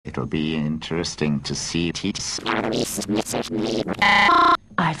It'll be interesting to see.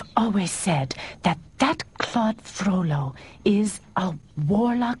 I've always said that Claude Frollo is a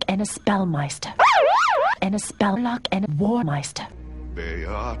warlock and a spellmeister. And a spelllock and a warmeister.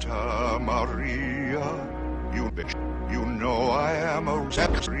 Beata Maria, you know I am a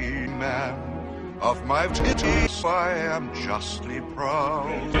free man. Of my titties I am justly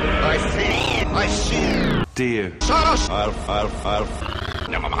proud. I see. Dear.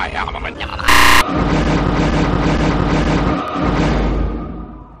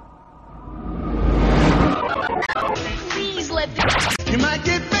 Please let me. You might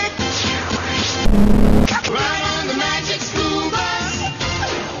get big. Ride on the magic school bus.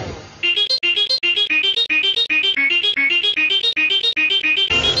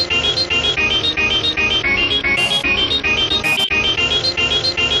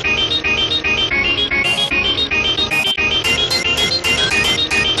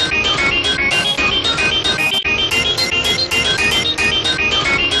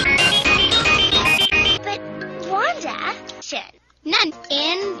 But Wanda said, none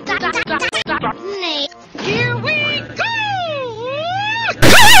in the name. Here we go!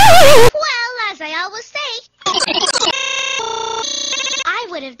 Well, as I always say, I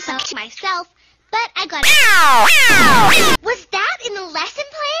would have thought myself, but I got it. Was that in the lesson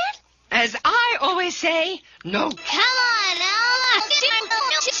plan? As I always say, no. Come on,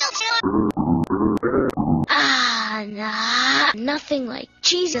 Elma. Nah, nothing like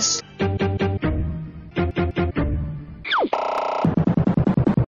Jesus.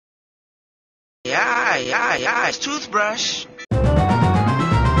 Yeah, it's toothbrush.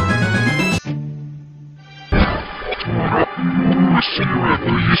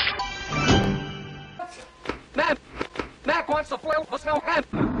 Mac wants to play with no hand.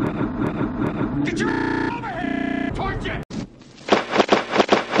 Get your over here! Torch it!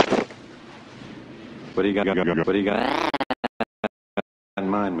 What do you got? What do you got in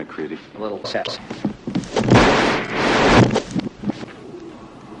mind, McCready? A little sex.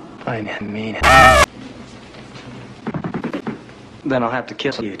 I mean it. Then I'll have to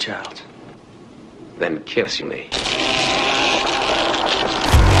kiss you, child. Then kiss me.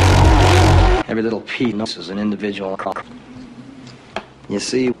 Every little piece knows is an individual. You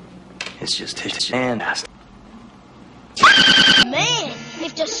see, it's just his hand. Man,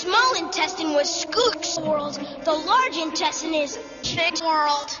 if the small intestine was Skook's world, the large intestine is Chick's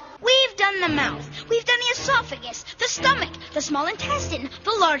world. We've done the mouth, we've done the esophagus, the stomach, the small intestine,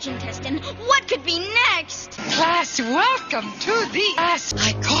 the large intestine. What could be next? Class, welcome to the ass.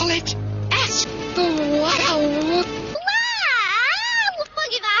 I call it ass. Wow.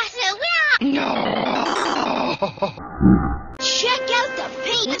 No. Check out the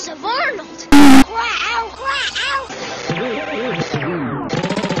penis of Arnold. Wow.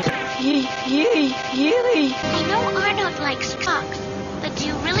 I know Arnold likes cocks, but do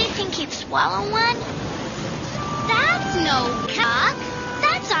you really think he'd swallow one? That's no cock.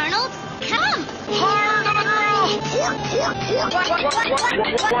 That's Arnold's cum. Hard of a girl.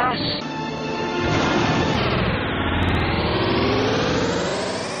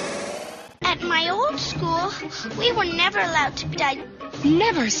 At my old school, we were never allowed to die.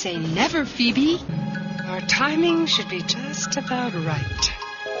 Never say never, Phoebe. Our timing should be just about right.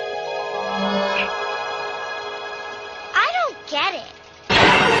 I don't get it.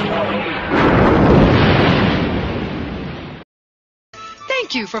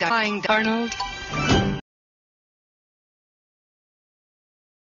 Thank you for dying, Arnold.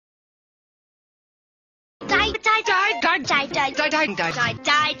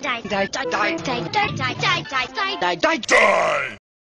 Die.